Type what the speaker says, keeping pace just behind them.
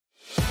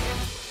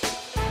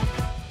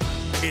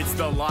It's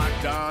the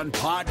Locked On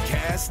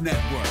Podcast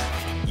Network,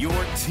 your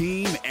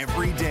team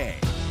every day.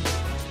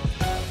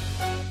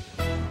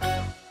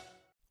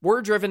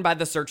 We're driven by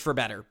the search for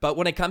better, but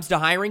when it comes to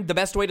hiring, the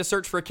best way to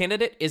search for a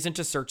candidate isn't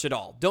to search at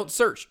all. Don't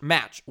search,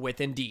 match with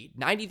Indeed.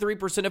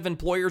 93% of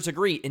employers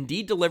agree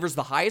Indeed delivers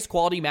the highest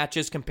quality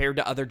matches compared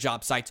to other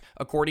job sites,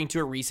 according to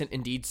a recent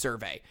Indeed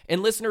survey.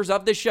 And listeners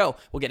of this show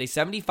will get a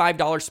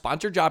 $75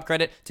 sponsored job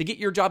credit to get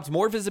your jobs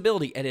more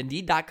visibility at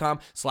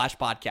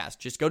Indeed.com/podcast.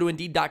 Just go to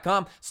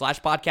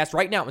Indeed.com/podcast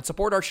right now and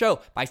support our show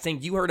by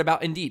saying you heard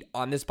about Indeed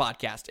on this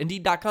podcast.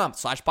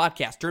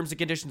 Indeed.com/podcast. Terms and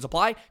conditions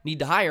apply. Need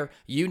to hire?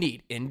 You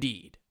need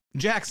Indeed.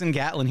 Jackson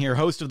Gatlin here,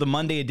 host of the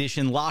Monday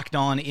edition Locked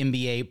On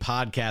NBA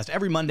podcast.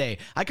 Every Monday,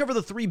 I cover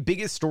the three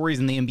biggest stories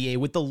in the NBA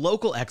with the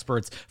local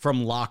experts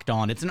from Locked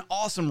On. It's an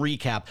awesome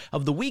recap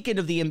of the weekend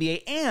of the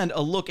NBA and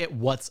a look at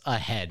what's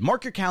ahead.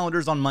 Mark your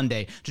calendars on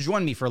Monday to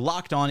join me for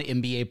Locked On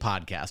NBA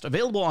podcast,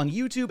 available on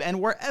YouTube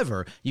and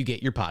wherever you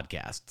get your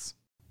podcasts.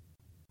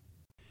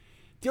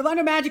 The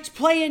Orlando Magic's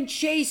play-in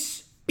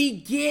chase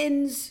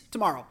begins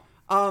tomorrow.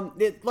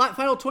 The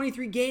final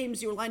 23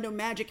 games, the Orlando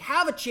Magic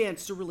have a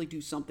chance to really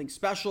do something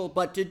special,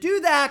 but to do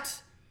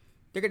that,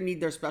 they're going to need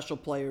their special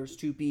players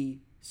to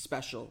be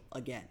special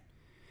again.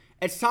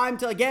 It's time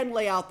to again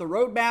lay out the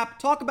roadmap,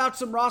 talk about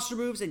some roster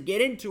moves, and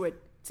get into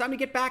it. It's time to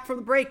get back from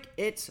the break.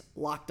 It's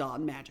Locked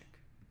On Magic.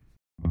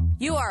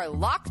 You are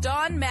Locked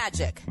On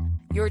Magic,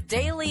 your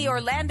daily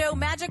Orlando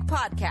Magic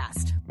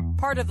podcast,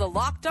 part of the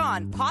Locked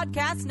On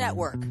Podcast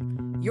Network,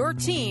 your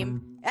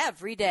team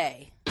every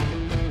day.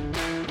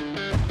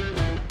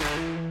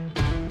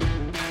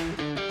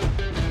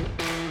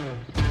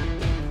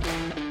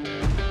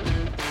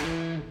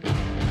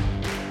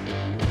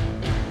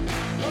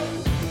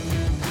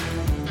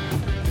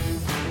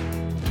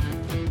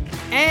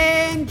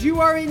 And you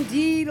are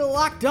indeed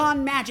Locked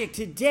On Magic.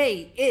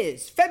 Today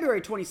is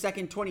February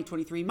 22nd,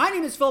 2023. My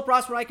name is Philip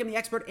Rossman. I'm the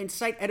expert and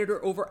site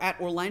editor over at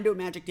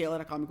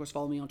OrlandoMagicDaily.com. Of course,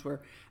 follow me on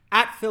Twitter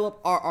at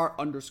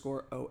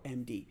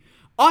PhilipRR_OMD.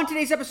 On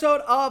today's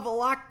episode of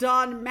Locked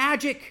On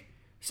Magic,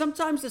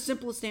 sometimes the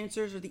simplest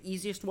answers are the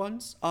easiest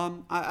ones.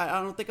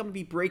 I don't think I'm going to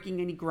be breaking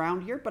any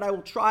ground here, but I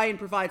will try and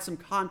provide some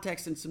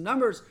context and some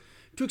numbers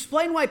to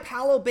explain why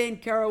Paolo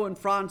Banchero and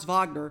Franz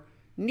Wagner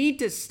need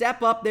to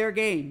step up their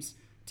games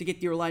to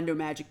get the Orlando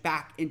Magic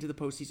back into the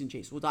postseason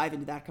chase. We'll dive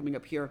into that coming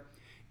up here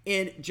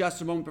in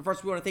just a moment. But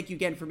first, we want to thank you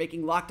again for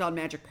making Locked On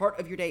Magic part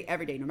of your day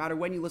every day, no matter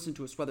when you listen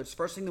to us, whether it's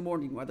first thing in the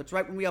morning, whether it's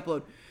right when we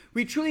upload.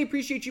 We truly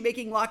appreciate you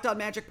making Locked On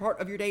Magic part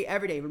of your day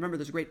every day. Remember,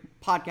 there's a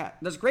great podcast.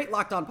 There's a great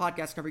Locked On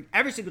podcast covering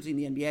every single team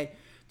in the NBA.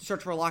 To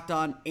search for Locked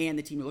On and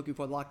the team you're looking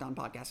for, the Locked On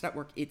Podcast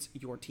Network. It's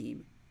your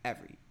team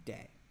every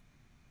day.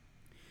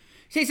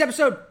 Today's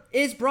episode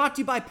is brought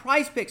to you by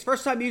Prize Picks.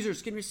 First-time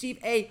users can receive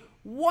a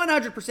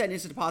 100%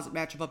 instant deposit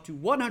match of up to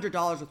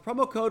 $100 with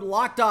promo code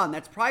LOCKEDON.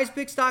 That's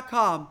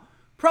prizepicks.com,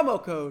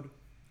 promo code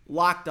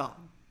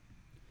LOCKEDON.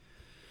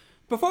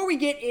 Before we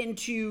get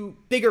into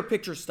bigger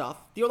picture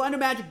stuff, the Orlando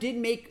Magic did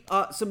make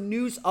some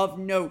news of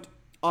note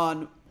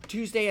on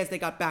Tuesday as they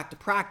got back to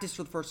practice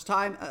for the first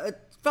time. It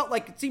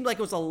seemed like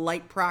it was a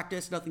light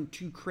practice, nothing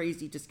too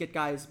crazy, just get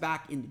guys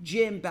back in the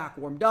gym, back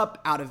warmed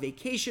up, out of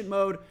vacation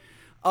mode.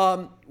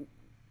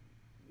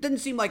 Didn't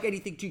seem like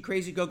anything too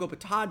crazy. Gogo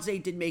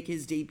Batadze did make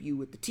his debut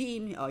with the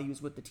team. He was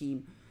with the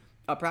team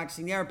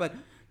practicing there. But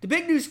the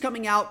big news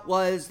coming out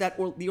was that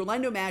the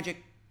Orlando Magic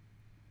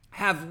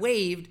have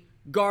waived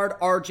guard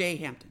R.J.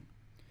 Hampton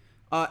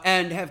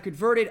and have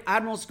converted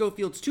Admiral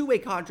Schofield's two-way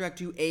contract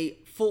to a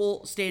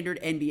full standard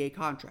NBA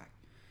contract.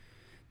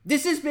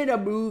 This has been a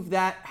move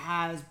that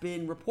has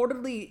been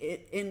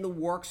reportedly in the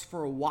works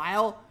for a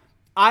while.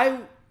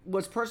 I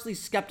was personally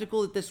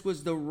skeptical that this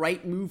was the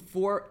right move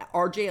for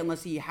RJ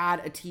unless he had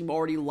a team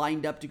already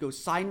lined up to go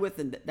sign with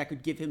and that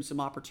could give him some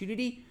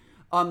opportunity.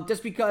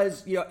 Just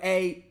because,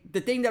 the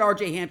thing that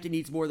RJ Hampton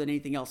needs more than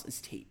anything else is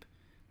tape.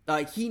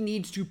 He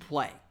needs to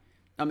play.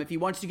 If he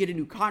wants to get a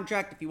new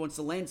contract, if he wants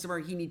to land somewhere,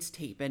 he needs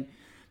tape. And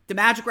the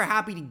Magic were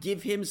happy to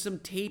give him some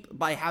tape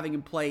by having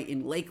him play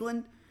in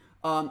Lakeland.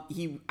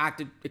 He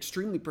acted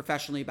extremely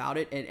professionally about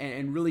it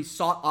and really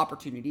sought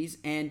opportunities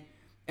and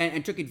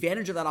took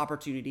advantage of that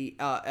opportunity,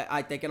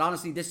 I think. And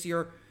honestly, this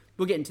year,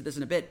 we'll get into this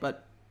in a bit,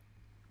 but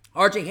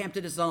RJ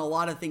Hampton has done a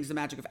lot of things the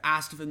Magic have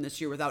asked of him this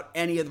year without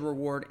any of the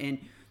reward, and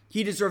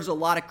he deserves a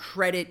lot of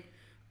credit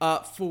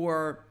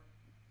for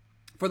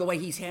the way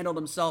he's handled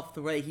himself,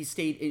 the way he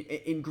stayed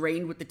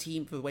ingrained with the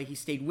team, for the way he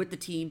stayed with the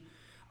team.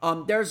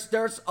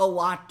 There's a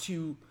lot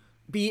to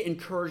be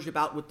encouraged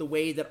about with the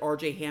way that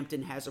RJ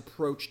Hampton has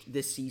approached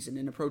this season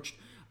and approached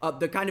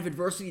the kind of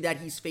adversity that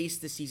he's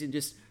faced this season,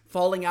 just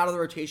falling out of the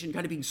rotation,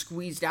 kind of being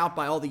squeezed out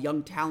by all the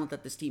young talent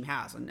that this team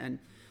has. And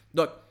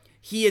look,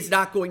 he is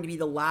not going to be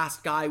the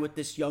last guy with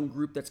this young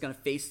group that's going to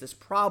face this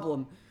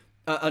problem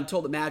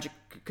until the Magic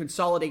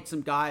consolidate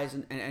some guys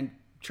and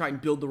try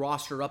and build the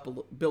roster up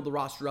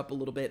a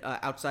little bit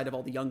outside of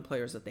all the young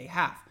players that they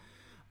have.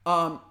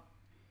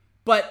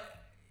 But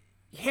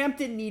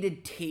Hampton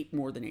needed tape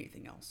more than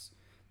anything else.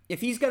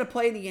 If he's going to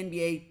play in the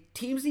NBA,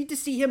 teams need to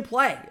see him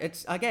play.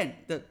 It's, again,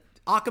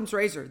 Occam's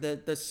razor.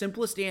 The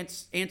simplest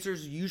answer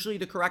is usually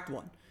the correct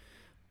one.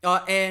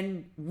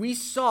 And we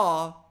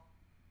saw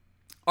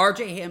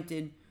RJ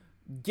Hampton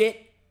get,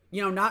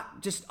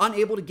 not just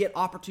unable to get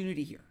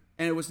opportunity here.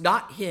 And it was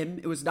not him.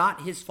 It was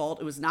not his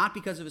fault. It was not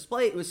because of his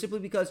play. It was simply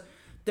because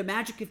the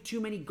Magic have too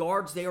many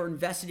guards they are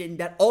invested in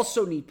that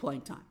also need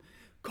playing time.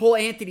 Cole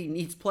Anthony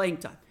needs playing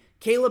time.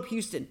 Caleb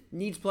Houston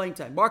needs playing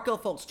time. Markelle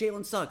Fultz,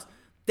 Jalen Suggs,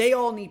 they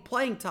all need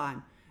playing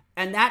time.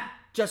 And that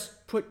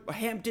just put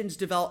Hampton's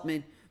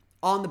development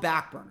on the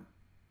back burner.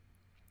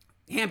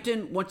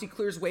 Hampton, once he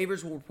clears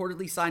waivers, will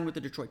reportedly sign with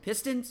the Detroit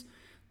Pistons.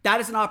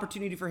 That is an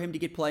opportunity for him to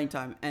get playing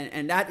time.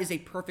 And that is a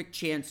perfect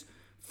chance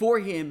for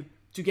him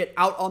to get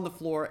out on the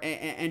floor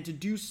and to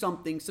do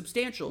something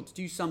substantial, to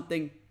do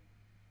something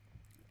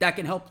that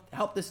can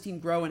help this team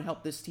grow and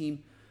help this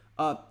team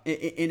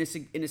in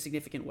a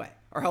significant way,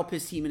 or help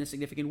his team in a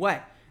significant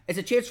way. It's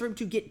a chance for him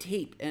to get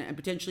tape and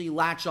potentially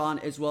latch on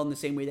as well in the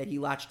same way that he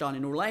latched on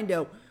in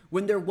Orlando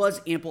when there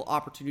was ample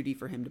opportunity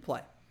for him to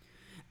play.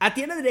 At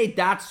the end of the day,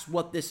 that's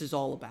what this is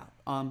all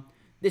about.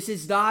 This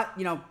is not,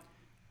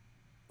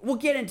 we'll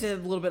get into a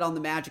little bit on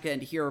the Magic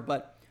end here,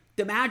 but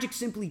the Magic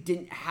simply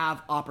didn't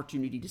have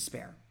opportunity to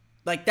spare.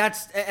 Like,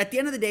 that's, at the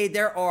end of the day,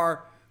 there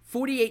are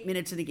 48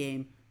 minutes in the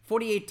game,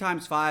 48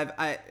 times 5.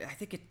 I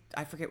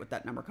forget what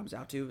that number comes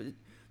out to.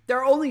 There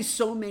are only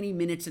so many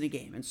minutes in a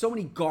game, and so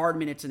many guard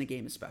minutes in a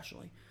game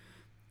especially.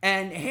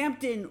 And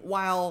Hampton,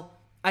 while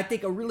I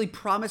think a really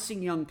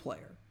promising young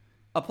player,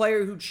 a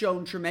player who'd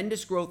shown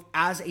tremendous growth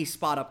as a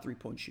spot-up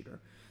three-point shooter,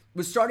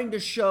 was starting to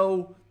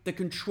show the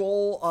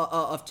control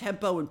of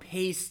tempo and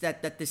pace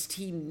that this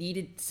team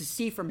needed to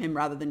see from him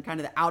rather than kind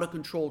of the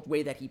out-of-control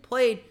way that he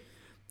played.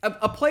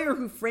 A player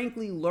who,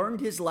 frankly, learned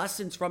his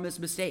lessons from his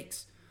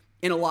mistakes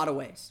in a lot of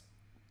ways.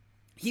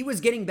 He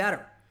was getting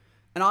better.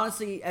 And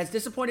honestly, as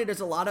disappointed as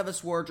a lot of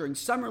us were during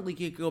Summer League,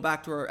 you could go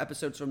back to our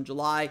episodes from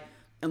July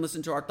and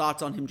listen to our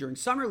thoughts on him during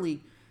Summer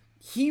League,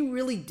 he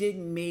really did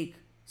make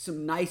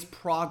some nice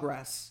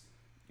progress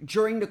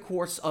during the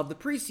course of the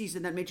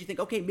preseason that made you think,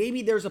 okay,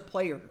 maybe there's a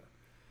player here.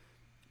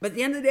 But at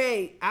the end of the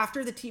day,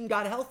 after the team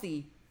got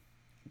healthy,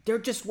 there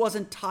just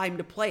wasn't time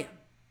to play him.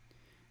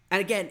 And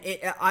again,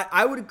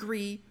 I would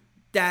agree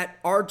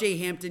that RJ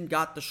Hampton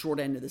got the short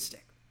end of the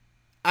stick.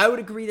 I would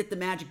agree that the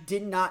Magic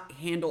did not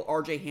handle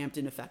RJ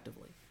Hampton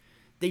effectively.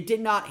 They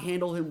did not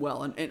handle him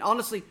well. And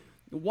honestly,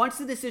 once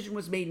the decision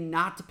was made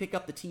not to pick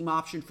up the team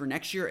option for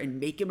next year and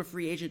make him a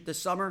free agent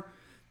this summer,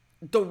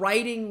 the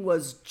writing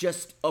was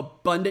just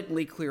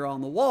abundantly clear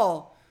on the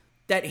wall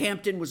that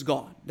Hampton was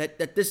gone, that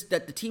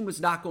the team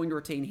was not going to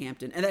retain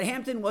Hampton, and that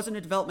Hampton wasn't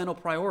a developmental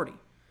priority.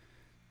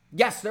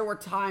 Yes, there were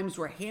times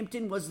where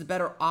Hampton was the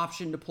better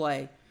option to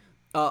play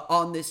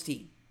on this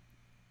team,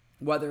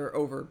 whether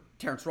over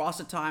Terrence Ross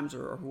at times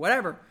or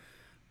whatever,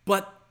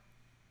 but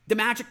the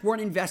Magic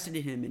weren't invested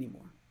in him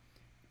anymore.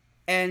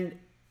 And,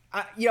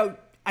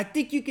 I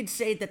think you could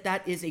say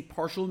that is a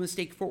partial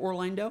mistake for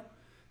Orlando.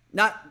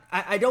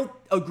 I don't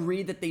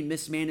agree that they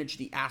mismanaged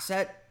the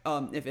asset,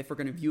 if we're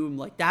going to view him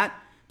like that,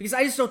 because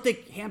I just don't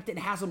think Hampton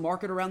has a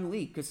market around the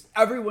league, because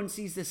everyone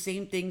sees the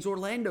same things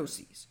Orlando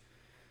sees.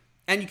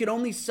 And you can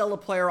only sell a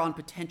player on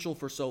potential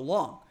for so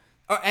long,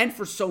 and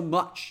for so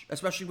much,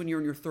 especially when you're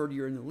in your third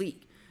year in the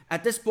league.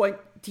 At this point,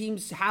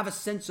 teams have a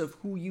sense of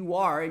who you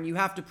are, and you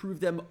have to prove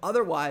them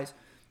otherwise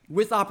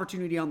with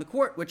opportunity on the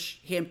court,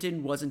 which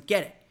Hampton wasn't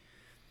getting.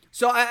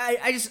 So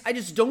I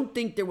just don't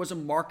think there was a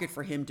market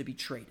for him to be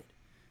traded.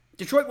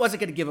 Detroit wasn't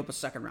going to give up a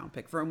second-round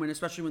pick for him,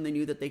 especially when they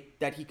knew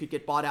that he could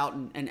get bought out,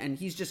 and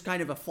he's just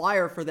kind of a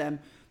flyer for them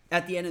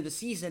at the end of the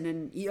season.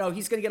 And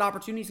he's going to get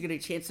opportunities, he's going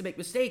to get a chance to make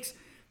mistakes,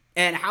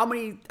 and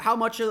how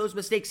much of those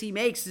mistakes he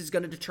makes is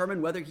going to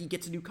determine whether he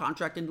gets a new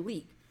contract in the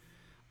league.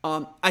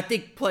 I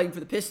think playing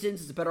for the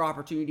Pistons is a better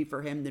opportunity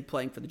for him than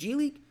playing for the G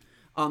League,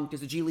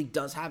 because the G League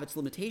does have its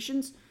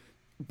limitations.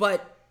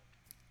 But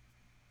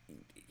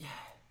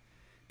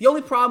the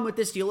only problem with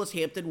this deal is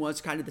Hampton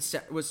was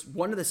was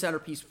one of the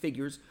centerpiece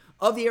figures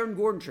of the Aaron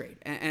Gordon trade.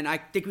 And I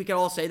think we can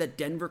all say that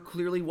Denver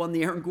clearly won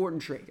the Aaron Gordon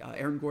trade.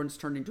 Aaron Gordon's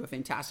turned into a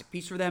fantastic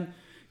piece for them.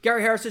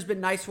 Gary Harris has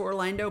been nice for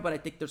Orlando, but I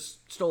think there's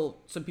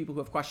still some people who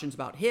have questions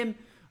about him,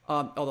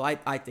 although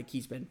I think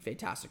he's been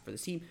fantastic for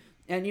this team.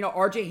 And,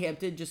 RJ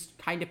Hampton just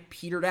kind of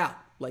petered out,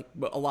 like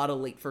a lot of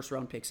late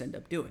first-round picks end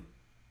up doing.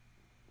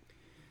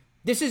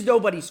 This is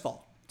nobody's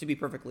fault, to be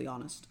perfectly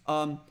honest.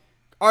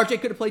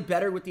 RJ could have played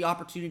better with the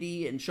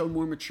opportunity and shown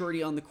more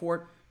maturity on the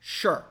court,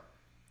 sure.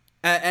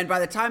 And by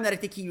the time that I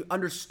think he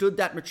understood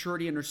that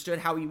maturity, understood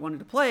how he wanted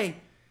to play,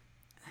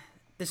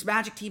 this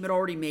Magic team had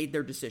already made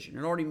their decision.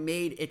 It already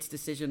made its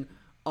decision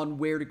on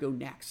where to go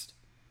next.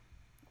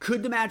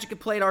 Could the Magic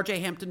have played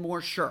RJ Hampton more?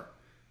 Sure.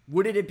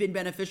 Would it have been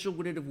beneficial?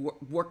 Would it have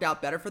worked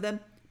out better for them?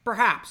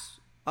 Perhaps.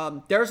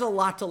 There's a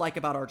lot to like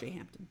about RJ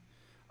Hampton.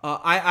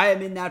 I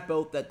am in that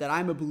boat that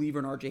I'm a believer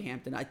in RJ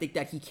Hampton. I think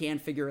that he can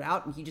figure it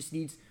out, and he just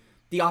needs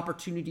the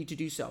opportunity to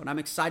do so. And I'm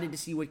excited to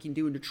see what he can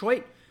do in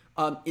Detroit.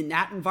 in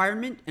that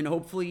environment. And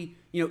hopefully,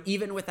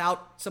 even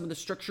without some of the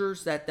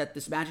strictures that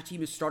this Magic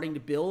team is starting to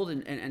build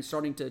and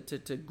starting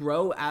to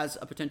grow as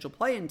a potential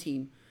play-in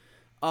team,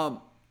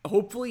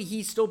 hopefully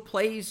he still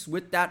plays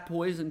with that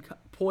poise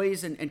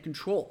and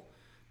control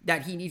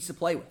that he needs to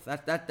play with.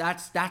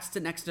 That's the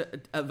next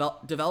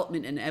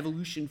development and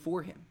evolution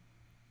for him.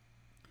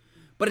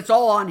 But it's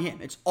all on him.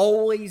 It's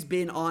always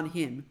been on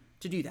him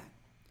to do that.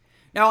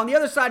 Now, on the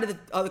other side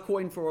of the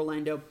coin for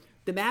Orlando,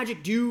 the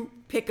Magic do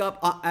pick up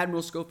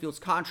Admiral Schofield's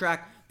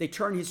contract. They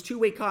turn his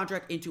two-way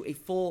contract into a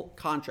full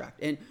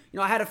contract. And,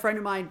 I had a friend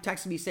of mine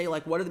text me, say,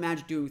 like, what are the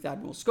Magic doing with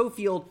Admiral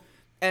Schofield?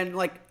 And,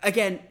 like,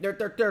 again, there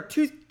are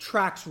two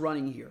tracks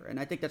running here, and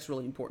I think that's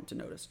really important to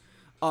notice.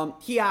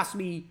 He asked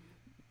me,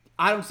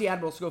 I don't see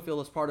Admiral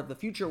Schofield as part of the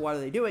future. What are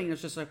they doing? And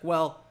it's just like,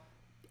 well,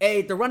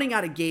 they're running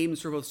out of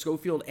games for both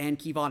Schofield and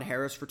Kevon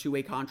Harris for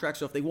two-way contracts.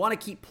 So if they want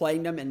to keep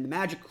playing them, and the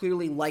Magic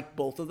clearly like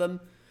both of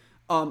them,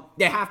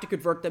 they have to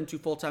convert them to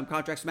full-time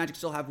contracts. The Magic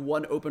still have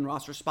one open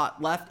roster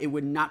spot left. It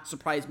would not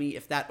surprise me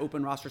if that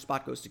open roster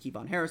spot goes to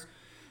Kevon Harris.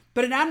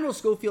 But in Admiral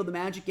Schofield, the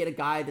Magic get a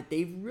guy that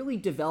they've really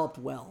developed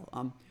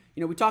well.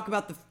 We talk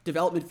about the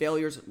development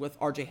failures with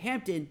RJ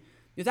Hampton.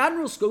 With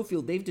Admiral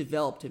Schofield, they've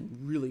developed him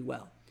really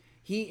well.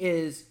 He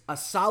is a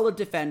solid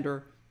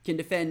defender, can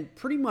defend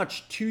pretty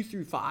much 2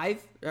 through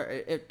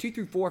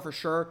 4 for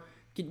sure.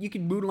 You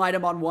can moonlight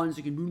him on ones,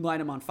 you can moonlight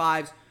him on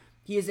fives.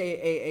 He is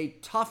a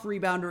tough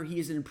rebounder. He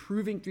is an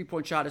improving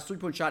three-point shot. His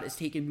three-point shot is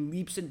taken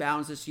leaps and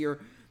bounds this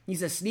year.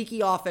 He's a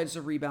sneaky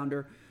offensive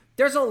rebounder.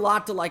 There's a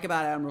lot to like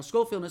about Admiral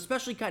Schofield, and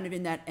especially kind of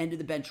in that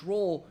end-of-the-bench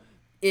role.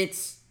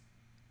 It's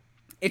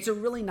a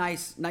really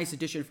nice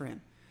addition for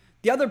him.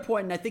 The other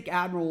point, and I think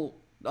Admiral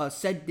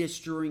said this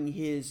during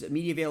his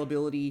media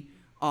availability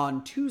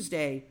on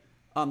Tuesday,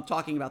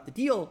 talking about the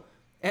deal.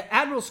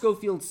 Admiral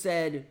Schofield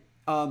said,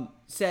 the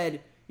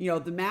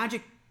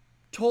Magic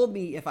told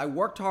me if I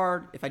worked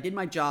hard, if I did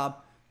my job,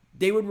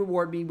 they would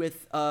reward me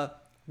with a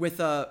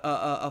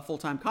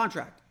full-time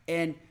contract.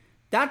 And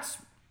that's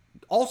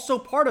also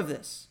part of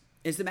this,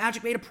 is the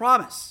Magic made a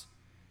promise.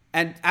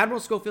 And Admiral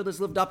Schofield has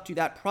lived up to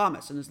that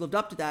promise and has lived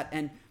up to that.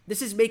 And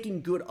this is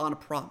making good on a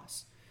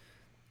promise.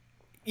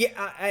 Yeah,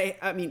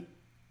 I mean,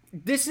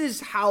 this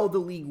is how the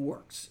league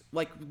works.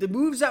 Like, the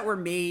moves that were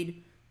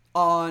made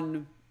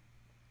over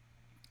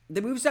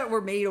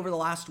the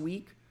last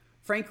week,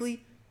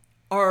 frankly,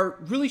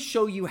 really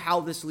show you how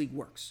this league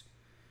works.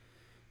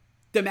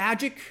 The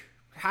Magic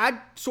had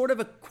sort of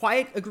a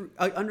quiet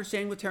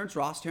understanding with Terrence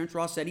Ross. Terrence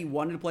Ross said he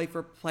wanted to play for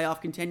a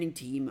playoff contending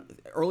team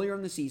earlier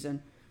in the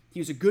season. He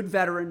was a good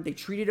veteran. They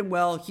treated him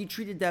well. He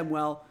treated them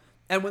well.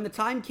 And when the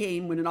time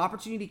came, when an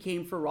opportunity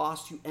came for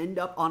Ross to end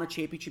up on a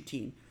championship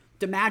team,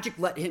 the Magic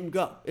let him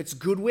go. It's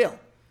goodwill.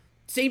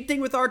 Same thing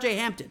with RJ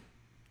Hampton.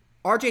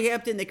 RJ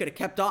Hampton, they could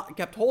have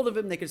kept hold of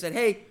him. They could have said,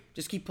 hey,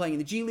 just keep playing in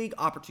the G League.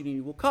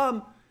 Opportunity will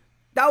come.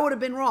 That would have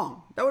been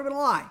wrong. That would have been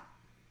a lie.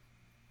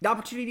 The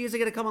opportunity isn't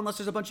going to come unless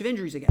there's a bunch of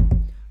injuries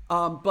again.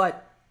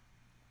 But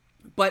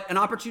an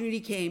opportunity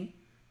came.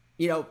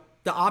 The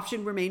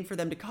option remained for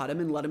them to cut him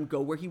and let him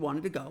go where he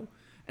wanted to go.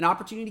 An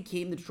opportunity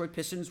came. The Detroit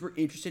Pistons were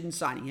interested in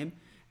signing him.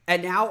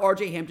 And now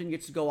RJ Hampton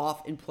gets to go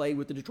off and play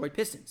with the Detroit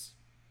Pistons.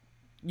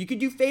 You could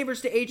do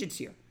favors to agents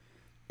here.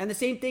 And the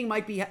same thing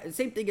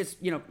is,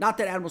 not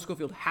that Admiral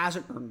Schofield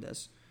hasn't earned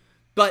this,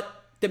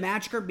 but the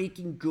Magic are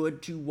making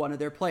good to one of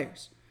their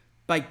players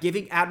by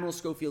giving Admiral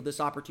Schofield this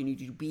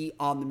opportunity to be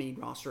on the main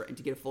roster and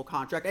to get a full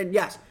contract. And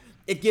yes,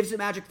 it gives the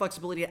Magic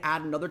flexibility to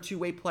add another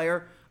two-way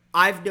player.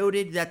 I've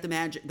noted that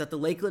the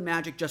Lakeland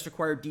Magic just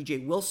acquired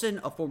DJ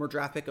Wilson, a former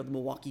draft pick of the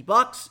Milwaukee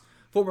Bucks,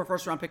 former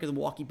first-round pick of the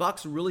Milwaukee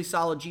Bucks, a really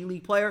solid G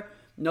League player,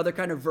 another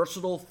kind of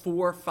versatile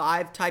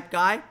 4-5 type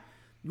guy.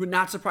 It would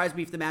not surprise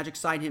me if the Magic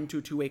signed him to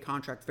a two-way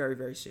contract very,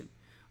 very soon.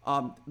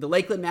 The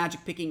Lakeland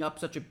Magic picking up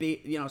such a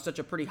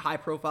pretty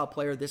high-profile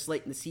player this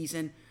late in the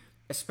season,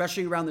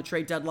 especially around the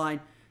trade deadline,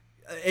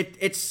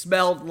 it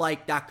smelled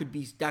like that could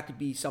be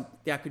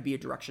a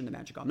direction the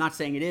Magic go. I'm not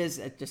saying it is.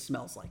 It just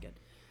smells like it.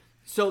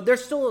 So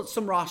there's still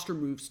some roster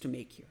moves to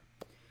make here.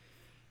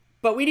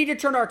 But we need to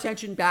turn our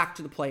attention back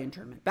to the play-in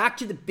tournament, back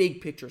to the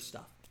big picture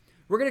stuff.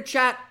 We're going to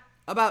chat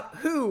about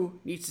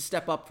who needs to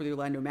step up for the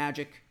Orlando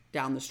Magic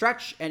down the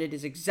stretch, and it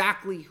is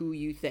exactly who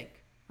you think.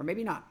 Or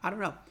maybe not. I don't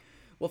know.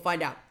 We'll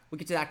find out. We'll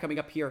get to that coming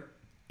up here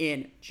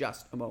in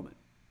just a moment.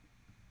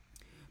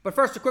 But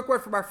first, a quick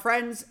word from our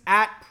friends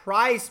at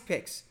Prize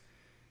Picks.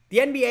 The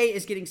NBA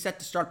is getting set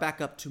to start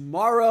back up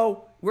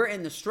tomorrow. We're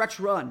in the stretch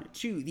run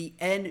to the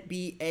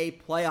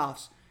NBA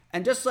playoffs.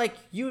 And just like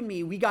you and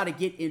me, we got to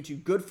get into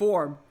good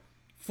form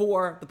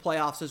for the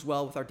playoffs as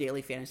well with our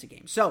daily fantasy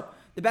game. So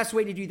the best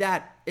way to do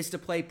that is to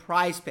play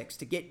Prize Picks,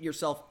 to get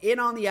yourself in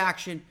on the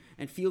action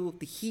and feel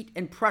the heat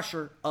and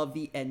pressure of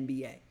the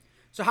NBA.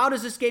 So how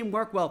does this game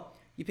work? Well,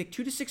 you pick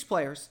 2 to 6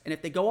 players, and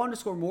if they go on to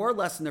score more or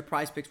less than their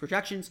Prize Picks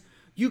projections,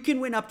 you can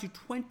win up to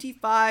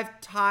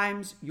 25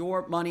 times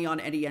your money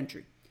on any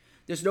entry.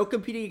 There's no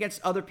competing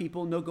against other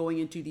people, no going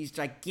into these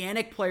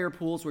gigantic player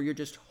pools where you're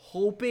just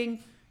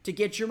hoping to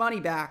get your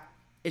money back.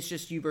 It's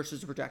just you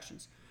versus the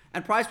projections.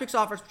 And PrizePicks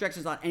offers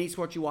projections on any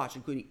sport you watch,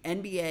 including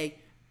NBA,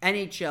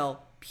 NHL,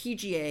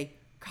 PGA,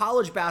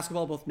 college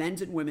basketball, both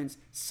men's and women's,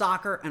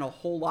 soccer, and a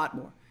whole lot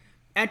more.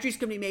 Entries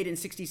can be made in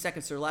 60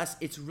 seconds or less.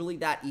 It's really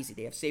that easy.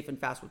 They have safe and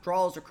fast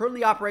withdrawals. They're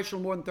currently operational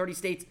in more than 30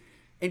 states,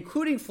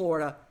 including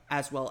Florida,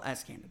 as well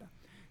as Canada.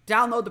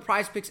 Download the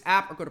PrizePicks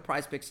app or go to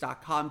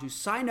prizepicks.com to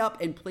sign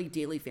up and play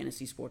daily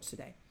fantasy sports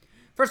today.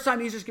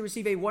 First-time users can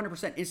receive a 100%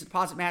 instant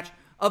deposit match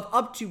of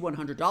up to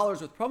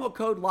 $100 with promo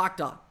code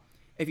LOCKEDON.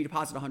 If you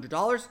deposit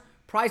 $100,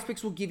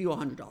 PrizePicks will give you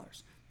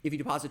 $100. If you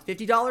deposit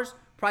 $50,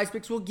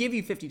 PrizePicks will give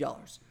you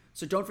 $50.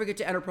 So don't forget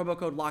to enter promo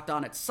code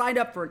LOCKEDON and sign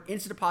up for an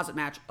instant deposit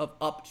match of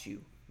up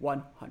to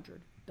 $100.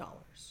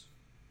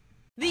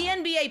 The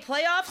NBA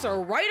playoffs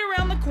are right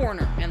around the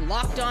corner, and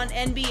Locked On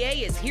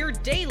NBA is here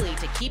daily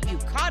to keep you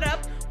caught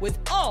up with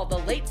all the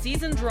late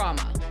season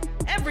drama.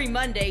 Every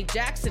Monday,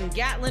 Jackson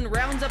Gatlin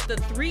rounds up the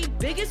 3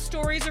 biggest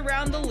stories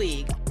around the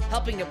league,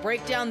 helping to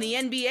break down the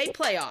NBA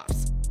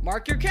playoffs.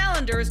 Mark your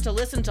calendars to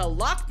listen to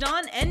Locked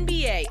On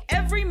NBA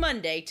every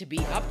Monday to be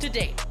up to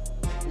date.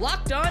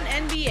 Locked On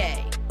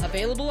NBA,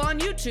 available on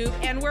YouTube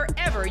and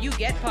wherever you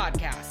get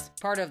podcasts.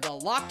 Part of the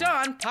Locked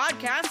On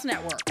Podcast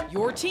Network,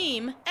 your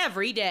team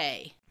every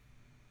day.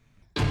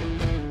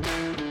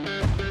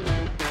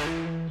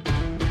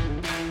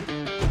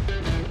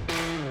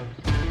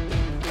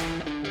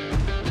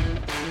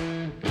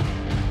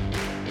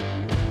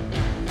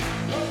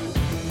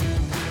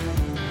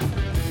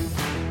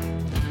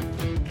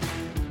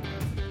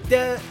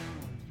 The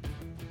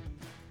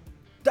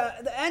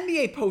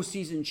NBA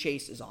postseason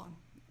chase is on.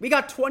 We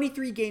got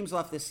 23 games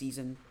left this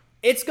season.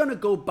 It's going to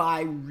go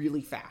by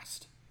really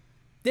fast.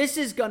 This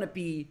is going to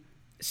be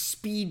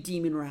speed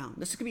demon round.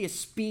 This is going to be a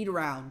speed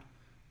round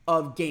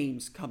of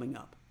games coming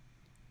up.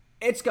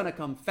 It's going to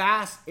come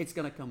fast. It's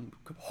going to come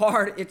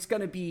hard. It's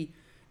going to be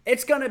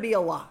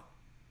a lot.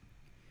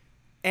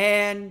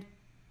 And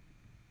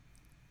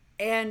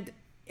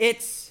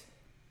it's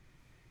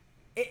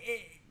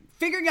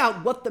figuring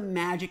out what the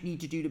Magic need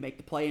to do to make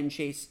the play-in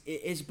chase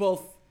is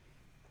both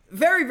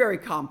very, very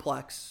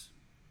complex,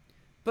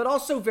 but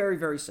also very,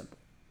 very simple.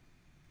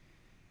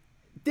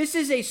 This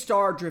is a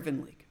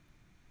star-driven league.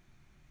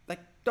 Like,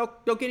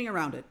 don't getting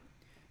around it.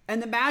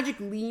 And the Magic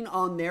lean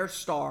on their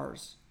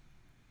stars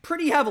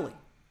pretty heavily.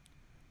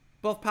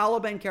 Both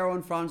Paolo Banchero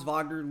and Franz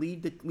Wagner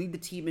lead the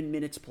team in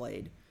minutes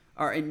played,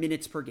 or in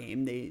minutes per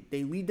game.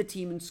 They lead the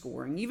team in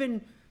scoring.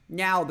 Even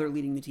now, they're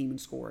leading the team in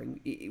scoring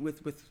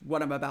with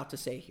what I'm about to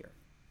say here.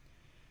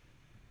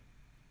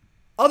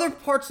 Other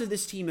parts of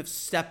this team have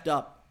stepped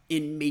up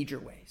in major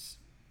ways.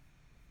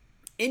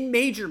 In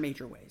major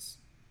ways.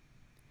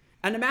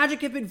 And the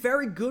Magic have been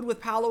very good with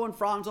Paolo and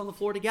Franz on the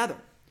floor together.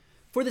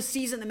 For the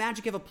season, the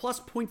Magic have a plus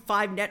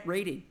 0.5 net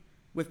rating,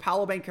 with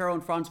Paolo Banchero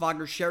and Franz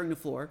Wagner sharing the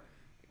floor,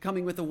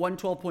 coming with a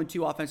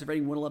 112.2 offensive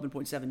rating,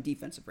 111.7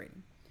 defensive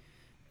rating.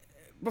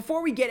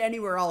 Before we get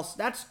anywhere else,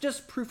 that's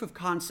just proof of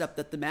concept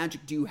that the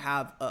Magic do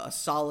have a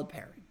solid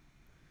pairing.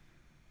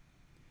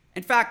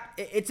 In fact,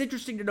 it's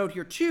interesting to note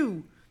here,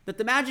 too, that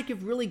the Magic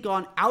have really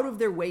gone out of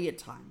their way at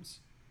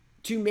times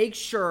to make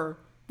sure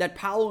that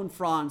Paolo and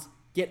Franz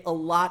get a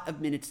lot of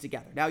minutes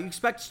together. Now, you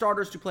expect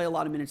starters to play a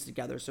lot of minutes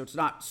together, so it's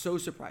not so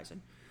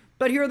surprising.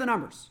 But here are the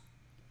numbers.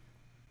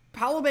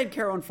 Paolo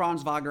Banchero and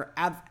Franz Wagner,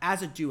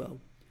 as a duo,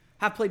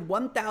 have played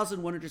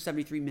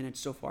 1,173 minutes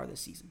so far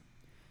this season.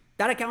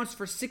 That accounts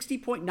for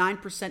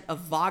 60.9%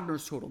 of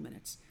Wagner's total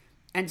minutes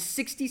and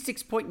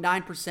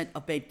 66.9%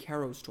 of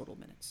Banchero's total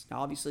minutes.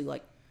 Now, obviously,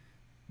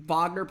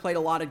 Wagner played a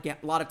lot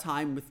of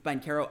time with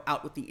Banchero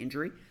out with the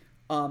injury.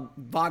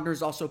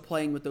 Wagner's also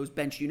playing with those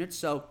bench units,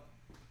 so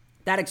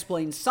that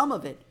explains some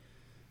of it.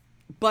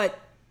 But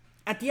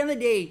at the end of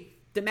the day,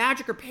 the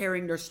Magic are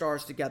pairing their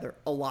stars together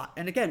a lot.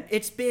 And again,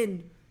 it's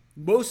been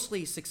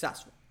mostly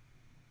successful.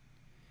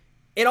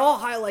 It all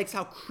highlights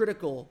how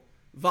critical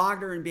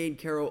Wagner and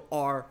Banchero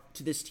are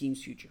to this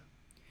team's future.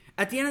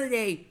 At the end of the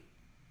day,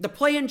 the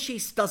play-in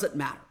chase doesn't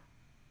matter.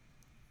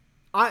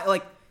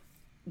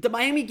 The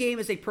Miami game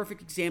is a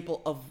perfect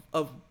example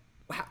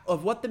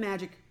of what the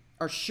Magic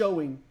are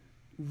showing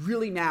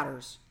really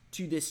matters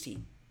to this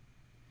team.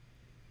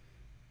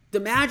 The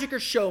Magic are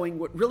showing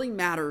what really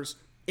matters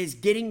is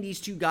getting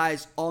these two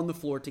guys on the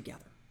floor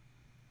together.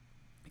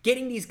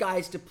 Getting these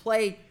guys to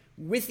play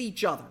with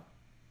each other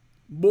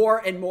more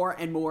and more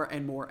and more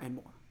and more and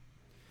more.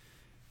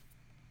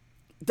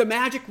 The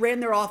Magic ran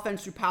their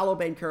offense through Paolo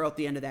Banchero at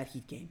the end of that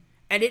Heat game,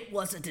 and it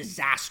was a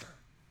disaster.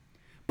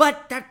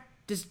 But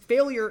this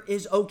failure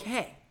is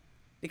okay,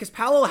 because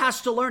Paolo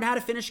has to learn how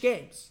to finish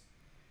games.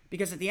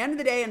 Because at the end of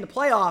the day, in the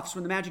playoffs,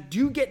 when the Magic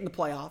do get in the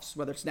playoffs,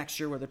 whether it's next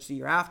year, whether it's the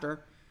year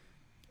after,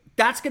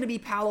 that's going to be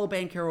Paolo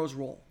Banchero's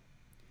role.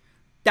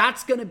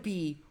 That's going to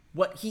be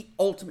what he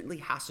ultimately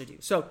has to do.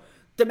 So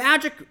the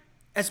Magic,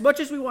 as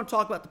much as we want to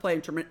talk about the play-in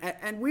tournament,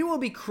 and we will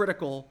be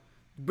critical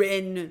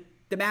when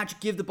the Magic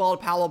give the ball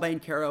to Paolo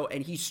Banchero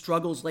and he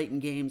struggles late in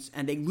games,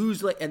 and they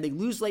lose late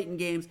in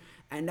games,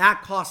 and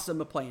that costs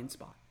them a play-in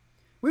spot.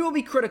 We will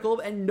be critical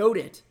and note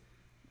it,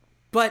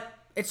 but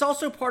it's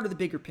also part of the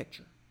bigger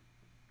picture.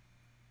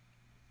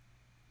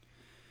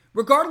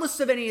 Regardless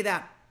of any of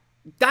that,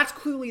 that's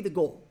clearly the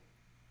goal.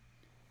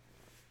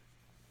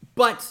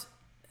 But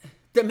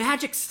the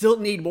Magic still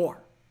need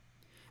more.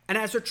 And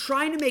as they're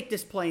trying to make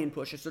this play-in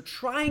push, as they're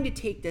trying to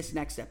take this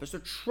next step, as they're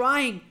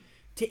trying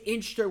to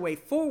inch their way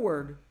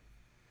forward,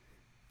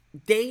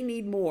 they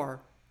need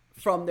more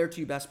from their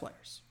two best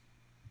players.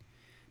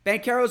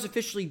 Banchero has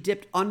officially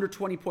dipped under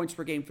 20 points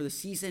per game for the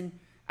season,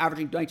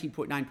 averaging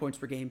 19.9 points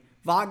per game.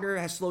 Wagner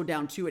has slowed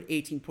down too at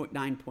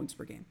 18.9 points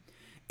per game.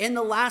 In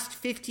the last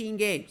 15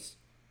 games,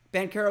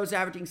 Banchero is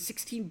averaging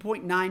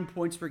 16.9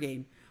 points per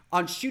game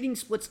on shooting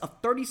splits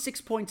of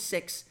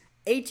 36.6,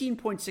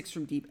 18.6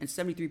 from deep, and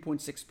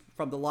 73.6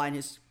 from the line.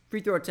 His free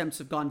throw attempts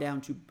have gone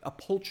down to a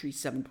paltry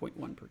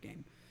 7.1 per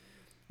game.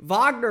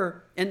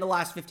 Wagner, in the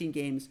last 15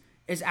 games,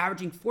 is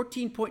averaging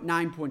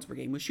 14.9 points per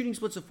game with shooting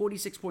splits of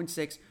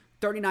 46.6,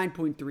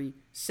 39.3,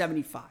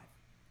 75.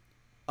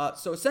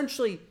 So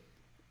essentially,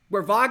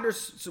 where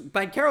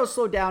Banchero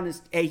slowed down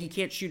is, he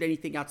can't shoot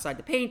anything outside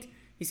the paint.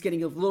 He's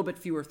getting a little bit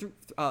fewer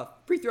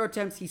free throw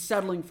attempts. He's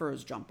settling for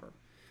his jumper.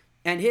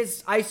 And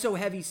his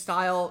ISO-heavy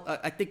style,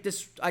 I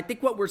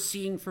think what we're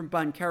seeing from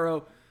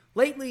Banchero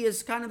lately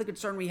is kind of the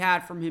concern we had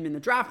from him in the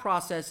draft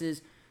process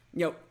is,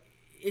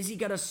 is he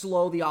going to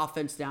slow the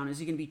offense down? Is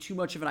he going to be too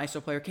much of an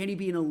ISO player? Can he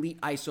be an elite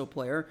ISO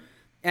player?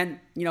 And,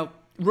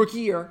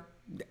 rookie year,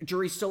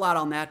 jury's still out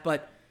on that,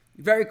 but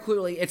very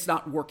clearly it's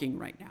not working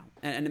right now.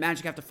 And the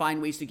Magic have to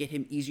find ways to get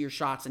him easier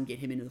shots and get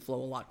him into the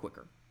flow a lot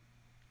quicker.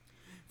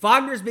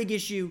 Wagner's big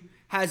issue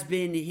has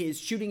been his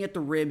shooting at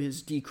the rim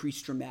has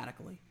decreased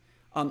dramatically.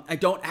 I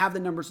don't have the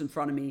numbers in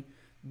front of me,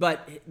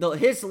 but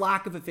his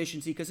lack of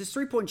efficiency, because his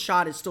three-point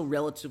shot is still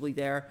relatively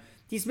there.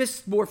 He's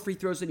missed more free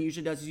throws than he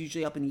usually does. He's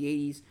usually up in the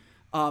 80s.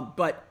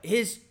 But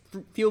his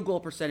field goal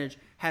percentage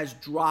has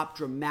dropped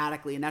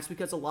dramatically, and that's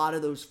because a lot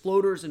of those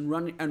floaters and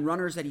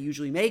runners that he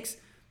usually makes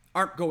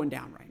aren't going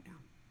down right now.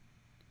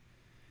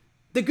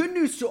 The good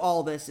news to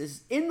all this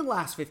is in the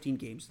last 15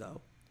 games, though,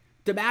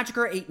 the Magic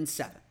are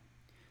 8-7.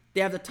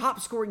 They have the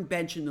top scoring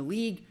bench in the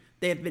league.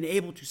 They have been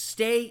able to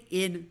stay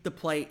in the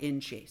play-in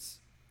chase.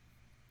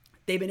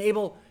 They've been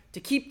able to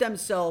keep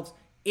themselves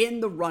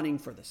in the running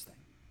for this thing.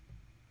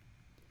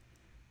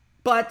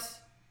 But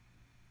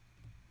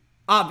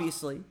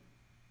obviously,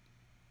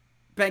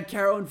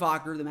 Banchero and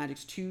Wagner, the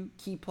Magic's two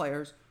key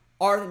players,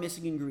 are the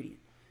missing ingredient.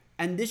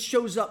 And this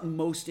shows up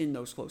most in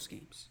those close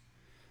games.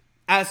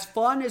 As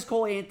fun as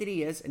Cole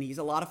Anthony is, and he's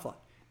a lot of fun.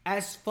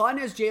 As fun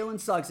as Jalen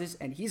Suggs is,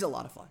 and he's a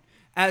lot of fun.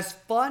 As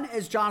fun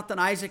as Jonathan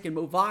Isaac and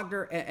Mo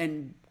Wagner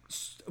and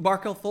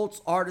Markelle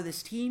Fultz are to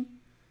this team,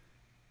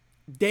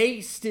 they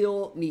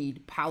still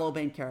need Paolo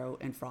Banchero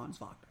and Franz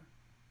Wagner.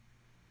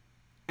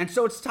 And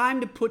so it's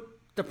time to put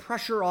the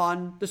pressure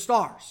on the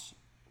stars.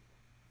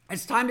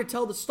 It's time to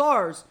tell the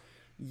stars,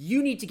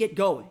 you need to get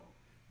going.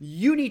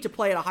 You need to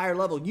play at a higher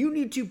level. You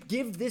need to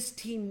give this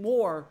team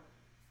more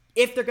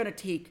if they're going to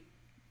take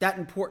that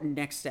important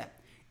next step.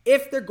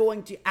 If they're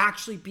going to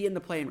actually be in the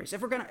play-in race.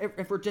 If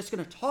we're just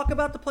going to talk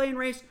about the play-in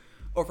race,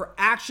 or if we're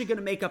actually going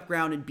to make up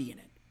ground and be in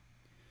it.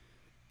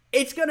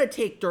 It's going to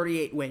take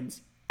 38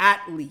 wins,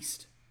 at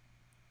least,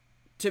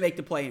 to make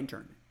the play-in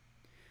tournament.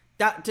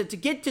 To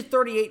get to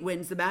 38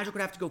 wins, the Magic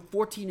would have to go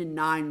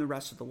 14-9 the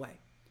rest of the way.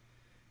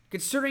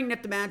 Considering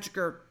that the Magic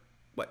are,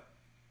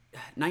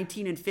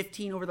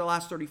 19-15 over the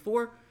last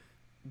 34,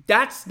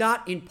 that's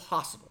not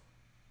impossible.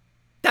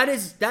 That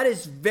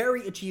is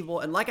very achievable,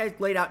 and like I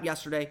laid out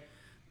yesterday,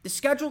 the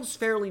schedule is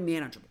fairly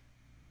manageable.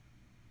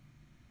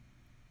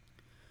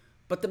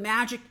 But the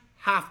Magic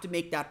have to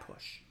make that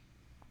push.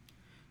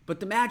 But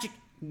the Magic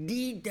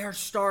need their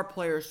star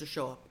players to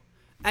show up.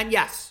 And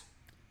yes,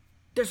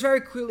 there's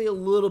very clearly a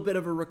little bit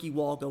of a rookie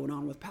wall going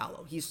on with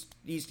Paolo. He's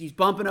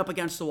bumping up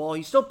against the wall.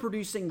 He's still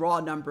producing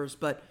raw numbers,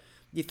 but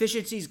the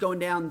efficiency's going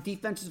down. The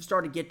defenses have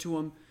started to get to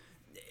him.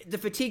 The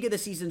fatigue of the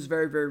season is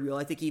very, very real.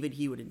 I think even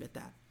he would admit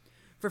that.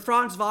 For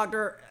Franz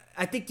Wagner,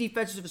 I think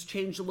defensive has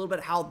changed a little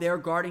bit how they're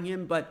guarding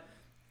him, but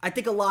I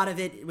think a lot of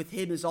it with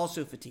him is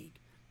also fatigue.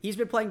 He's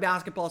been playing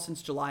basketball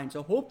since July, and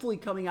so hopefully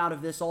coming out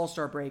of this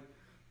All-Star break,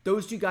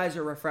 those two guys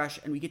are refreshed,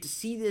 and we get to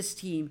see this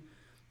team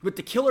with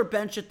the killer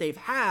bench that they've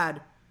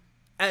had,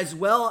 as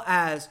well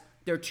as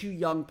their two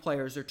young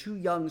players, their two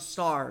young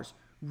stars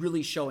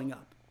really showing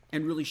up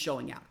and really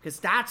showing out, because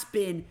that's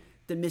been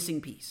the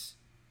missing piece.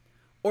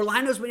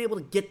 Orlando's been able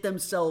to get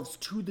themselves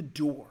to the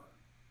door,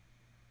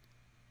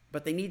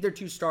 but they need their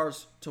two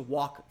stars to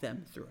walk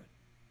them through it.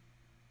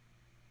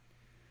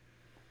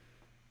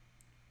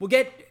 We'll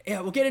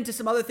get into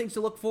some other things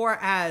to look for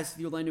as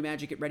the Orlando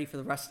Magic get ready for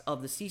the rest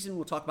of the season.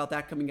 We'll talk about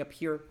that coming up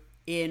here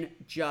in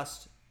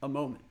just a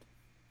moment.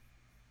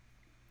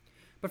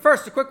 But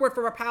first, a quick word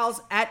from our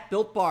pals at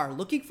Built Bar.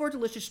 Looking for a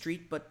delicious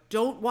treat, but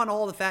don't want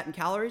all the fat and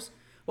calories?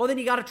 Well, then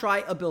you got to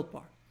try a Built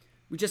Bar.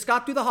 We just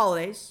got through the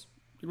holidays,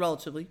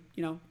 relatively.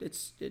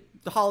 The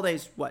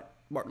holidays, what?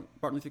 Martin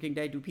Luther King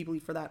Day? Do people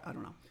eat for that? I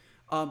don't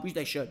know.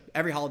 They should.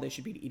 Every holiday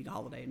should be eating a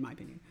holiday, in my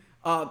opinion.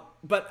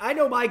 But I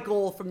know my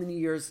goal from the New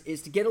Year's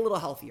is to get a little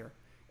healthier,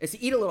 is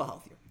to eat a little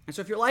healthier. And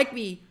so if you're like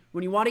me,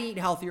 when you want to eat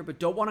healthier but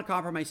don't want to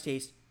compromise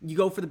taste, you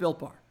go for the Built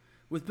Bar.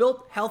 With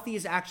Built, healthy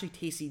is actually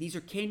tasty. These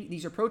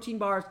are protein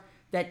bars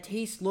that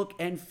taste, look,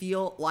 and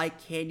feel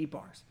like candy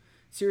bars.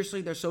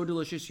 Seriously, they're so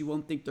delicious you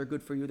won't think they're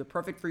good for you. They're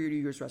perfect for your New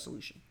Year's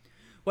resolution.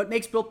 What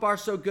makes Built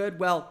Bars so good?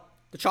 Well,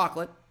 the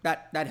chocolate,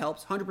 that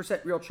helps.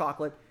 100% real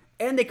chocolate.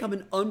 And they come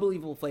in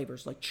unbelievable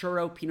flavors like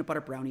churro, peanut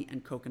butter brownie,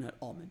 and coconut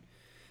almond.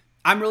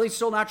 I'm really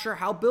still not sure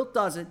how Built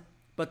does it,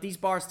 but these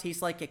bars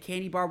taste like a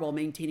candy bar while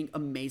maintaining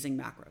amazing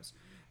macros.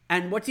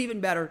 And what's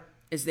even better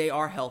is they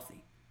are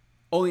healthy.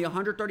 Only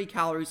 130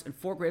 calories and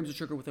 4 grams of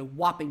sugar with a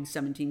whopping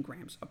 17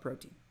 grams of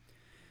protein.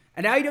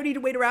 And now you don't need to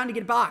wait around to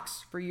get a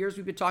box. For years,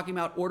 we've been talking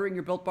about ordering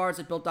your Built Bars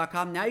at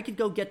Built.com. Now you can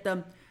go get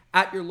them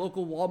at your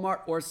local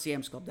Walmart or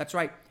Sam's Club. That's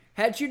right.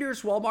 Head to your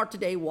nearest Walmart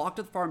today, walk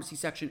to the pharmacy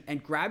section,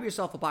 and grab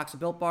yourself a box of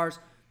Built Bars.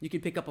 You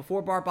can pick up a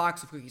 4-bar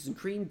box of cookies and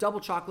cream, double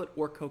chocolate,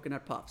 or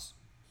coconut puffs.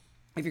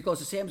 If you're close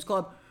to Sam's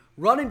Club,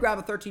 run and grab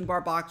a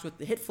 13-bar box with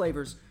the hit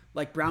flavors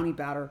like brownie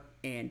batter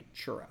and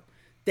churro.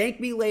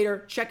 Thank me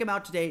later. Check them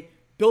out today.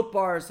 Built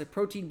Bars, a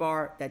protein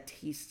bar that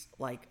tastes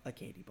like a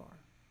candy bar.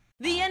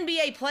 The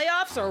NBA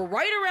playoffs are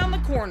right around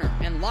the corner,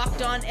 and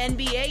Locked On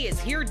NBA is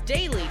here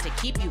daily to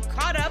keep you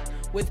caught up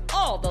with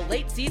all the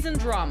late season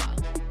drama.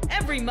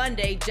 Every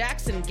Monday,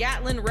 Jackson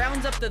Gatlin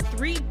rounds up the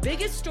 3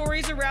 biggest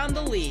stories around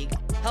the league,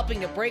 helping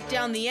to break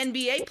down the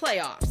NBA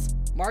playoffs.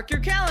 Mark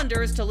your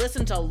calendars to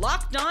listen to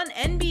Locked On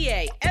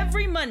NBA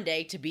every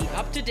Monday to be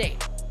up to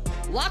date.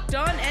 Locked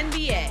On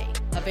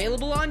NBA,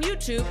 available on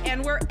YouTube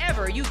and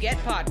wherever you get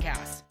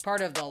podcasts.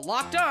 Part of the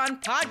Locked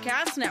On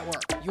Podcast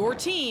Network, your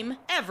team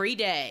every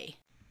day.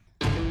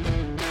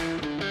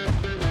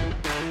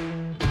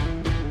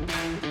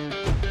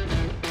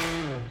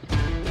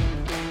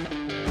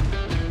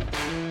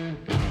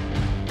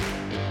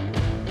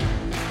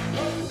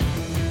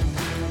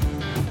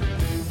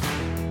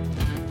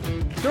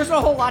 There's not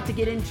a whole lot to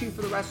get into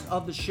for the rest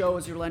of the show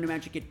as the Orlando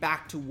Magic get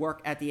back to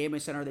work at the AMA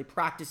Center. They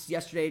practiced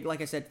yesterday. Like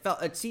I said,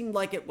 it seemed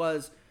like it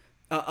was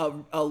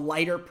a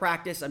lighter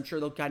practice. I'm sure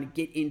they'll kind of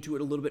get into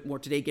it a little bit more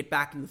today, get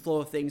back into the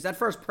flow of things. That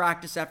first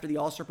practice after the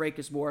All-Star break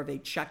is more of a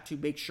check to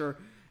make sure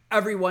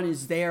everyone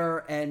is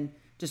there and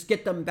just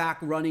get them back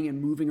running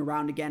and moving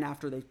around again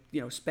after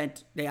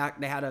they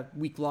had a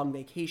week-long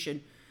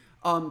vacation.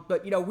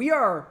 But we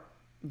are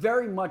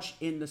very much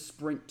in the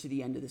sprint to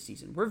the end of the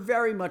season. We're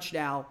very much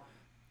now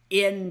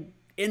in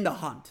the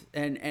hunt,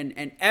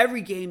 and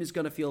every game is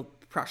going to feel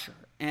pressure.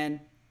 And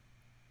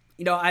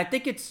I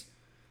think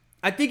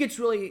it's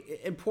really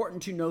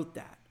important to note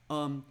that.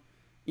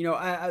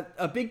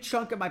 A big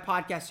chunk of my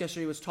podcast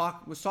yesterday was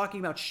talking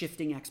about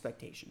shifting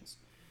expectations.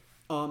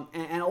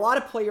 And a lot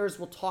of players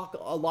will talk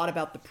a lot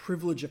about the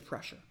privilege of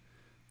pressure,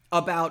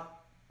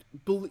 about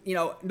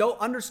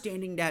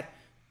understanding that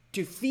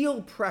to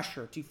feel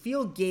pressure, to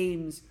feel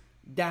games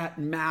that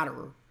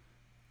matter,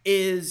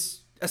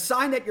 is a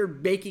sign that you're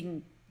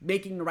making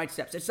the right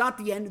steps. It's not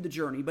the end of the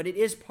journey, but it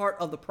is part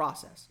of the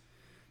process.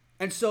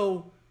 And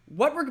so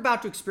what we're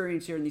about to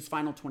experience here in these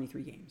final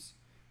 23 games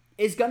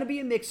is going to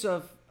be a mix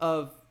of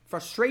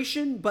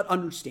frustration, but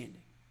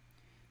understanding.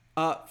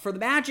 For the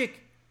Magic,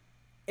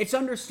 it's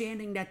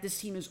understanding that this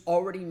team has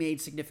already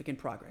made significant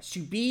progress. To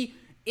be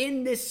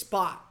in this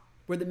spot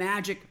where the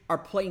Magic are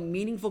playing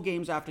meaningful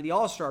games after the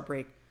All-Star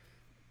break,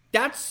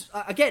 that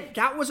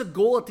was a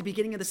goal at the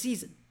beginning of the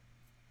season.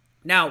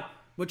 Now,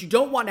 what you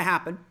don't want to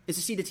happen is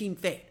to see the team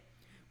fade.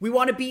 We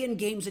want to be in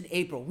games in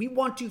April. We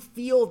want to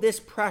feel this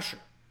pressure.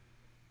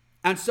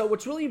 And so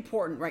what's really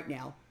important right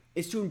now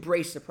is to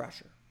embrace the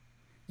pressure.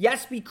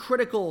 Yes, be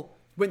critical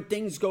when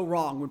things go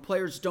wrong, when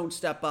players don't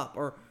step up,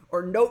 or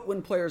note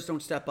when players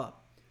don't step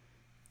up.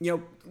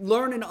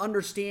 Learn and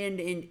understand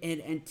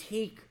and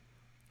take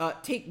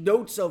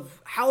notes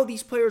of how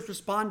these players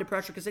respond to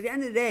pressure, because at the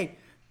end of the day,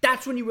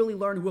 that's when you really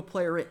learn who a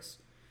player is.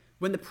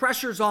 When the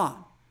pressure's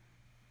on.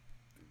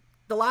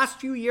 The last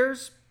few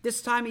years,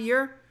 this time of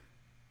year,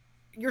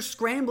 you're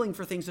scrambling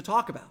for things to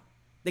talk about.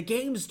 The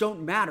games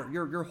don't matter.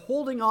 You're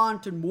holding on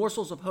to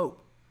morsels of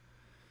hope.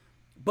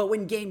 But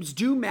when games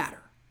do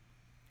matter,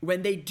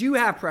 when they do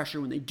have pressure,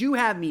 when they do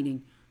have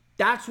meaning,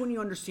 that's when you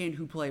understand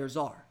who players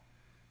are.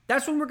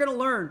 That's when we're going to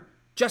learn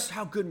just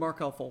how good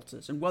Markelle Fultz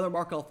is and whether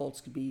Markelle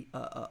Fultz could be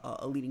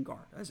a leading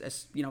guard.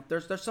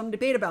 There's some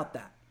debate about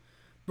that.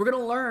 We're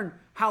going to learn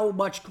how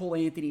much Cole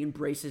Anthony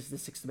embraces the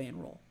sixth man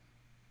role.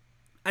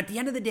 At the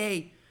end of the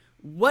day,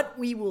 what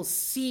we will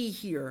see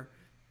here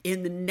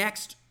in the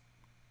next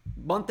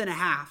month and a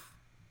half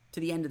to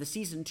the end of the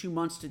season, 2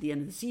 months to the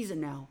end of the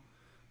season now,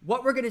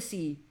 what we're going to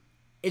see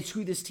is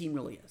who this team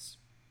really is.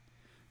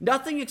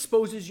 Nothing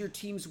exposes your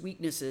team's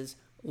weaknesses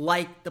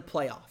like the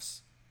playoffs.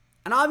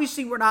 And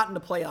obviously we're not in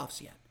the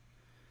playoffs yet.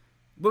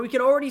 But we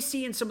can already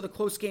see in some of the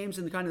close games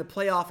and the kind of the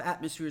playoff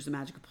atmospheres the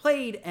Magic have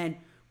played and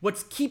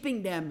what's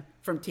keeping them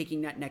from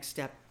taking that next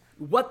step,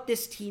 what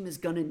this team is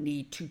going to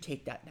need to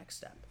take that next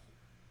step.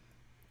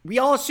 We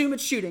all assume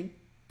it's shooting.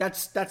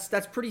 That's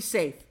pretty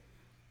safe.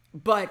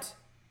 But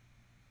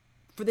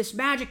for this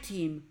Magic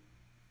team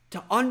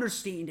to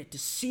understand it, to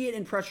see it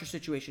in pressure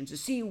situations, to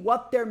see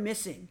what they're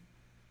missing,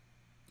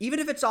 even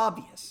if it's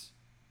obvious,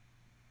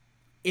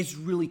 is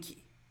really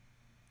key.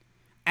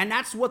 And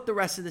that's what the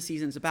rest of the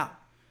season's about.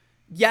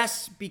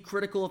 Yes, be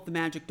critical if the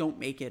Magic don't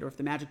make it or if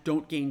the Magic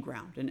don't gain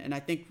ground. And I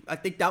think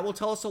that will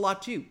tell us a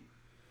lot too.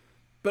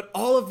 But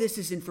all of this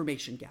is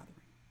information gathering.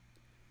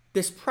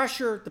 This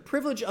pressure, the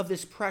privilege of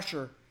this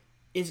pressure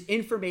is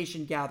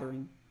information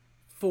gathering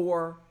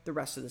for the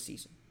rest of the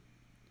season.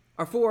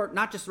 Or for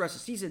not just the rest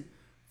of the season,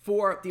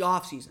 for the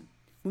offseason,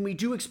 when we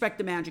do expect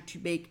the Magic to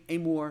make a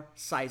more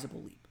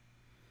sizable leap.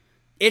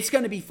 It's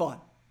going to be fun.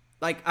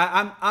 Like,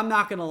 I'm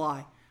not going to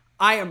lie.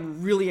 I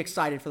am really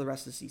excited for the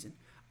rest of the season.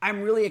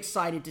 I'm really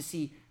excited to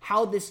see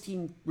how this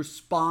team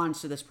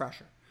responds to this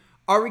pressure.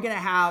 Are we going to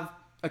have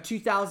a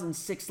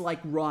 2006-like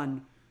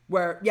run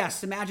where, yes,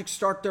 the Magic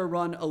start their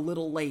run a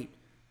little late,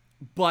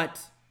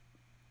 but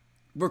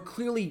we're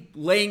clearly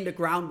laying the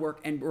groundwork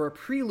and we're a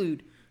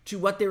prelude to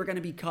what they were going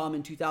to become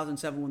in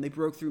 2007 when they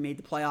broke through, made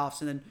the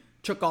playoffs, and then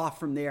took off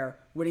from there,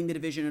 winning the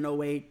division in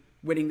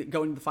 2008,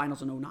 going to the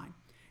finals in 2009.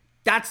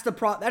 That's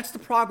the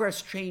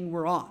progress train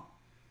we're on.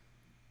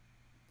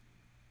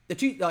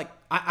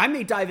 I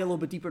may dive a little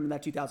bit deeper into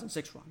that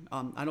 2006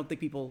 run. I don't think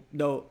people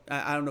know.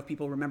 I don't know if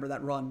people remember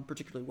that run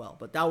particularly well,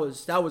 but that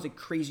was a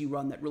crazy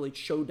run that really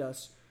showed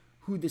us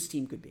who this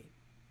team could be.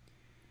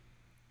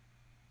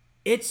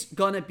 It's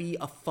gonna be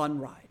a fun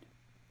ride,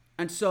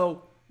 and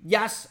so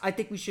yes, I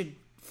think we should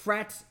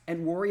fret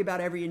and worry about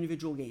every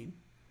individual game,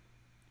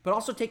 but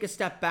also take a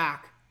step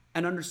back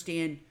and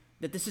understand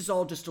that this is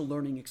all just a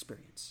learning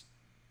experience.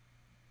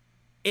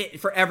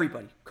 For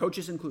everybody,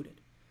 coaches included.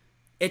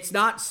 It's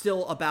not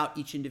still about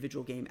each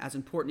individual game, as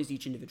important as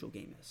each individual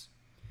game is.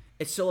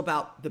 It's still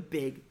about the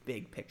big,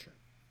 big picture.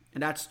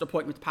 And that's the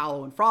point with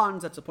Paolo and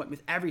Franz. That's the point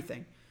with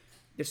everything.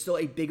 There's still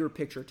a bigger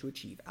picture to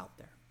achieve out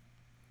there.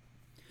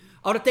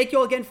 I want to thank you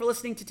all again for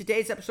listening to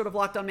today's episode of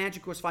Locked On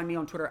Magic. Of course, find me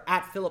on Twitter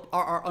at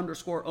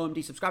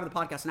 @PhilipRR_OMD. Subscribe to the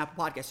podcast on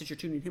Apple Podcasts, Stitcher,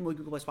 TuneIn, Himalaya,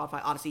 Google Play,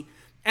 Spotify, Odyssey,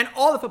 and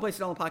all the fun places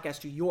to download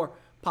podcasts to your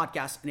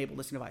podcast-enabled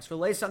listening device. For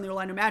the latest on the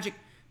Orlando Magic,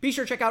 be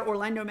sure to check out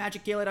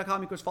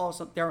OrlandoMagicDaily.com. You can follow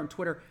us there on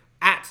Twitter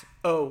at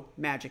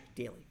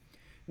 @OMagicDaily.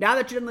 Now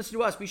that you're done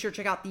listening to us, be sure to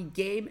check out the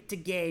Game to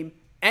Game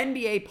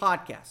NBA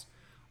podcast.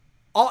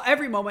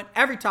 Every moment,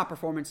 every top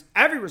performance,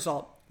 every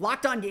result,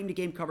 Locked On Game to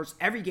Game covers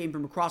every game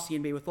from across the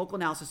NBA with local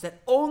analysis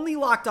that only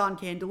Locked On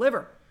can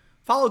deliver.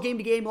 Follow Game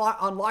to Game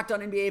on Locked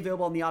On NBA,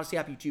 available on the Odyssey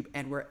app, YouTube,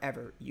 and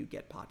wherever you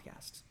get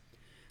podcasts.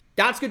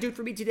 That's going to do it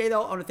for me today,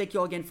 though. I want to thank you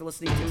all again for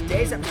listening to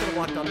today's episode of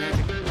Locked On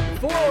Magic.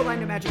 For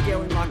Orlando Magic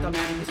Daily and Locked On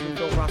Magic, this has been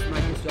Phil Ross from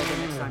Magic. Until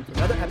next time for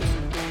another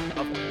episode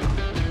of Locked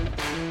On.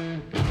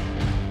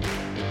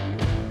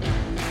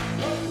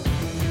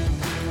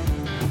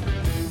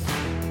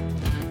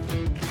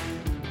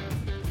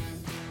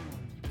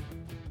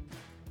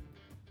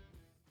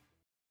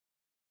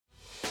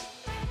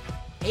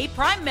 Hey,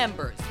 Prime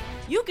members,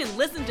 you can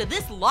listen to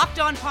this Locked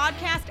On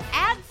podcast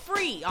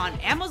ad-free on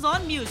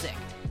Amazon Music.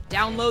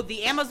 Download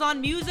the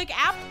Amazon Music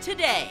app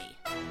today.